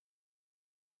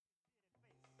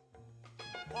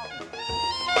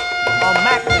On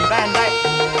Mac and Van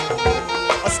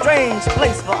Dyke, a strange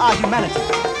place for our humanity.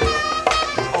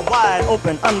 A wide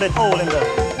open, unlit hole in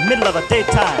the middle of a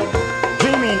daytime,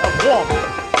 dreaming of warmth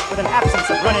with an absence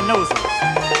of runny noses.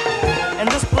 And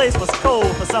this place was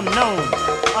cold for some known,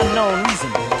 unknown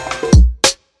reason.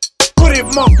 Put it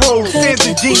monk roll, stands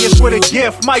a genius with a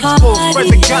gift. Mike's full, spread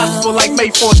the gospel like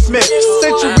Mayford Smith.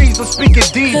 Centuries of speaking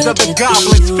deeds of the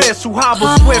goblin's fist, who hobble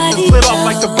swift and slid off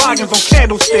like toboggans on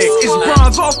candlesticks. It's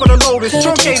bronze off of the lotus,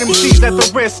 truncate MCs at the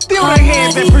wrist. Steal their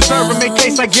hands and preserve them in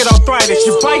case I get arthritis.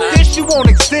 You bite this, you won't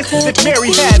exist as if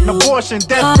Mary had an abortion.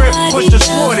 Death grip, push the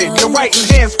sworded, your right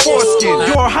hand's foreskin.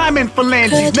 Your hymen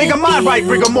phalanges, nigga my right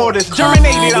rigor mortis.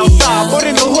 Germinated outside, but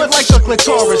in the hood like a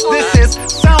clitoris. This is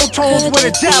sound tones with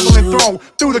a javelin thrown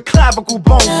through the clavicle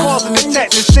bone, causing the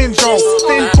tetanus syndrome.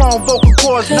 Thin chrome vocal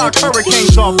cords knock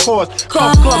hurricanes off course.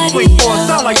 Golf club swing force,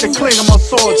 sound like the cling of my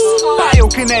swords.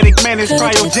 Biokinetic menace,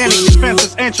 cryogenic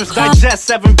defenseless interest. Digest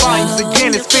 7 volumes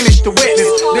again, it's finished to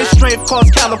witness. This strength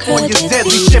caused California's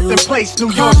deadly shift in place. New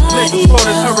York's blizzards,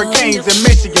 Florida's hurricanes, and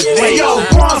Michigan's waves. Hey yo,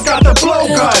 Bronze got the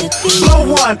blowgun,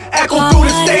 blow one, echo through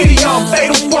the stadium.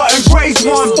 Fatal spot and graze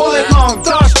one, bullet lung,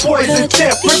 dodge poison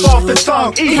tip, rip off the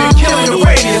tongue, even killing the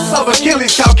radius of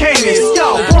Achilles calcaneus.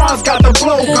 Yo, Bronze got the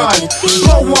blowgun,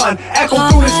 blow one, echo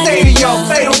through the stadium.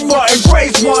 Fatal spot and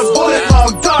graze one, bullet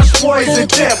lung, dodge poison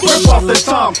tip, rip off the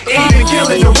tongue, even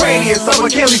killing the radius of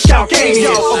Achilles calcaneus.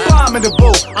 Yo,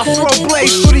 abominable, I throw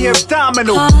blades through the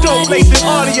abdominal. Dope lacing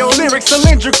audio, lyrics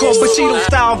cylindrical, Bushido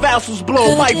style vassals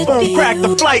blow, microphone crack the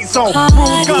flight zone.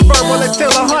 Rules gun verbal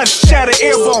until a hunt, shatter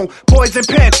earbone, poison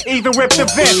pen, even rip the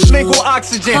vent, lingual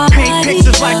oxygen, paint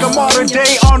pictures like a modern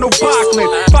day Arnold Bachman.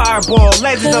 Fireball,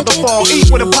 legend of the fall, eat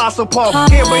with Apostle Paul.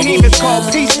 Here behemoths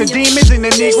called peace to demons in the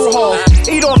Negro halls.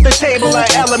 Eat off the table like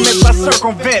elements I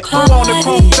circumvent. Throw on the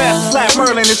chrome vest, slap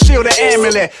Merlin and seal the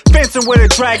amulet. Fencing with a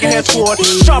dragon head sword,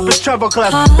 sharp as treble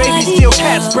clef. Baby steel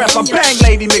cat's breath, I bang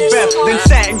Lady Macbeth. Then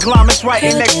satin glommets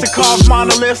writing next to carved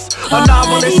monoliths. A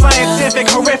novelist, scientific,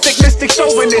 horrific, mystic,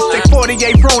 chauvinistic.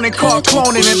 48 Ronin caught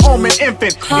cloning an omen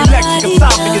infant. Electric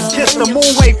esophagus, kiss the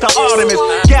moon wave to Artemis.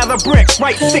 Gather bricks,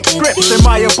 write 6 scripts in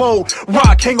my abode.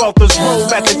 Rock hang off this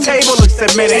robe at the table,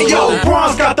 except minute. Yo,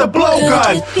 Bronze got the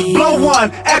blowgun, blow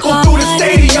one, echo through the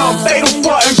stadium. Fatal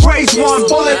spot and graze one,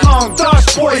 bullet lung, dodge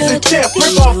poison tip,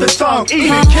 rip off the tongue,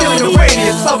 even killing the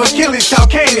radius of Achilles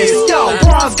calcaneus. Yo,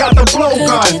 Bronze got the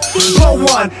blowgun, blow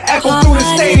one, echo through the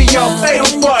stadium. Fatal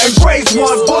spot and graze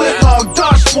one, bullet lung,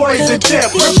 dodge poison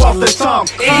tip, rip off the tongue,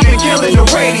 even killing the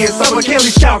radius of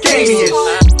Achilles calcaneus.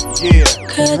 Yeah,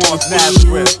 Bronze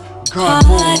Nazareth. Gun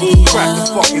rule, crack the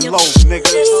fucking loaf,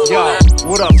 nigga. Yo,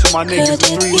 what up to my niggas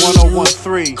in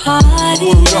 31013?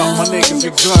 Word up, my niggas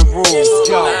in gun rule.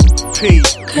 Yo, P,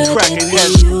 we cracking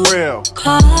heads for real.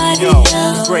 Yo,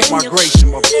 the Great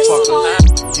Migration,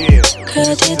 motherfuckers. Yeah, this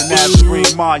is the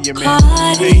Nazarene Monument.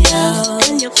 Peace.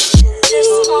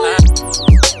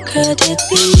 Could it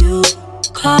be you?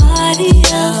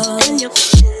 Cardio.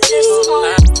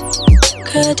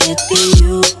 Could it be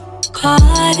you?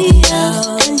 Cardio.